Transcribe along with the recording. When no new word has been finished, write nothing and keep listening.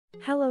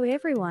Hello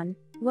everyone,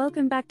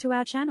 welcome back to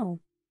our channel.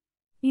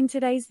 In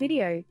today's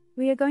video,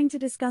 we are going to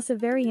discuss a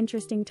very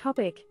interesting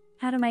topic,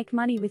 how to make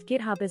money with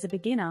GitHub as a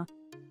beginner.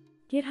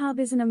 GitHub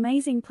is an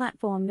amazing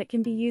platform that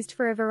can be used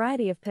for a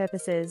variety of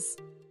purposes.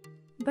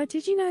 But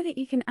did you know that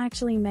you can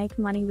actually make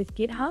money with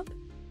GitHub?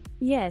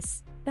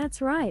 Yes,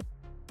 that's right.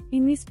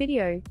 In this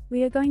video,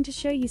 we are going to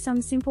show you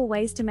some simple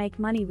ways to make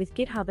money with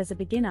GitHub as a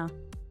beginner.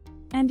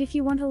 And if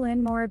you want to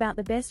learn more about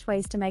the best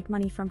ways to make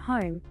money from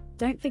home,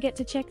 don't forget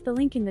to check the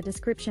link in the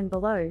description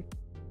below.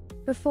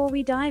 Before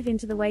we dive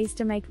into the ways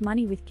to make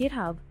money with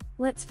GitHub,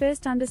 let's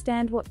first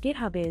understand what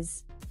GitHub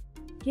is.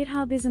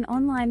 GitHub is an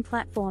online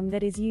platform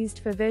that is used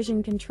for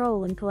version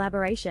control and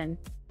collaboration.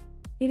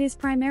 It is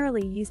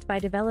primarily used by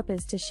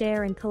developers to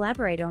share and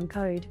collaborate on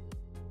code.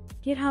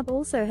 GitHub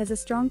also has a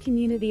strong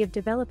community of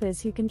developers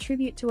who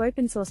contribute to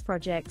open source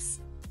projects.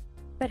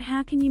 But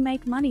how can you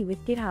make money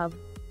with GitHub?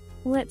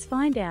 Let's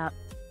find out.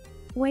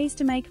 Ways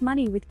to make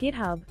money with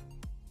GitHub.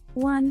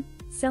 1.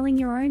 Selling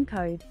your own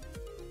code.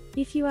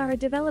 If you are a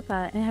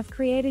developer and have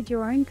created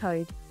your own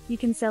code, you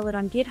can sell it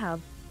on GitHub.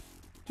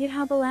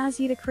 GitHub allows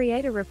you to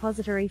create a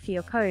repository for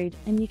your code,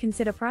 and you can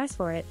set a price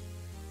for it.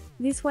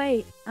 This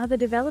way, other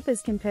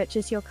developers can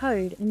purchase your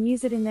code and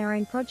use it in their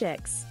own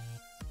projects.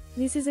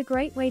 This is a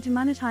great way to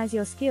monetize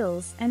your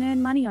skills and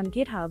earn money on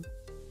GitHub.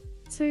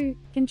 2.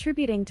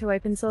 Contributing to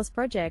open source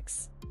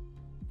projects.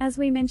 As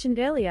we mentioned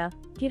earlier,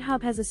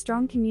 GitHub has a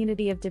strong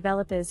community of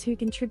developers who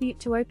contribute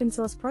to open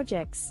source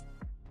projects.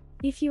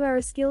 If you are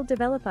a skilled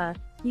developer,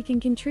 you can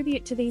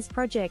contribute to these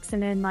projects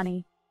and earn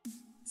money.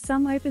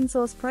 Some open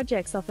source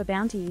projects offer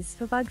bounties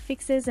for bug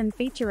fixes and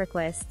feature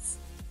requests.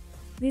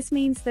 This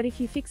means that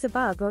if you fix a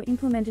bug or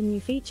implement a new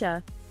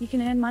feature, you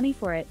can earn money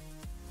for it.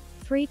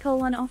 3.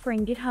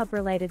 Offering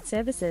GitHub-related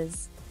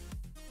services.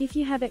 If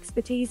you have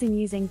expertise in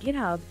using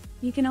GitHub,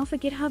 you can offer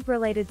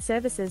GitHub-related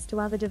services to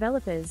other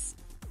developers.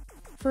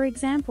 For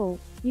example,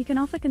 you can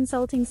offer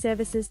consulting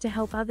services to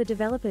help other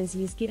developers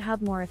use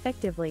GitHub more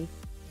effectively.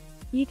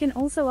 You can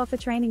also offer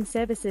training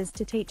services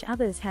to teach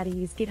others how to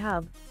use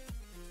GitHub.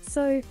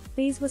 So,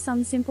 these were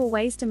some simple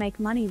ways to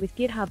make money with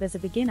GitHub as a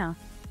beginner.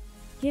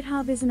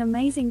 GitHub is an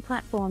amazing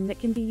platform that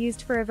can be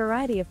used for a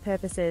variety of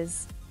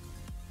purposes.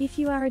 If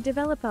you are a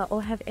developer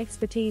or have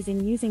expertise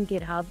in using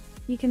GitHub,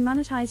 you can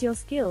monetize your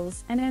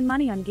skills and earn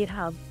money on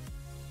GitHub.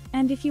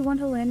 And if you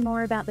want to learn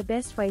more about the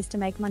best ways to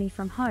make money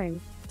from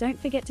home, don't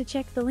forget to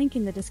check the link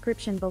in the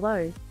description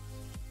below.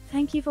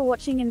 Thank you for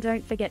watching, and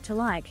don't forget to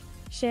like,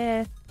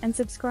 share, and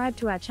subscribe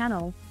to our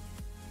channel.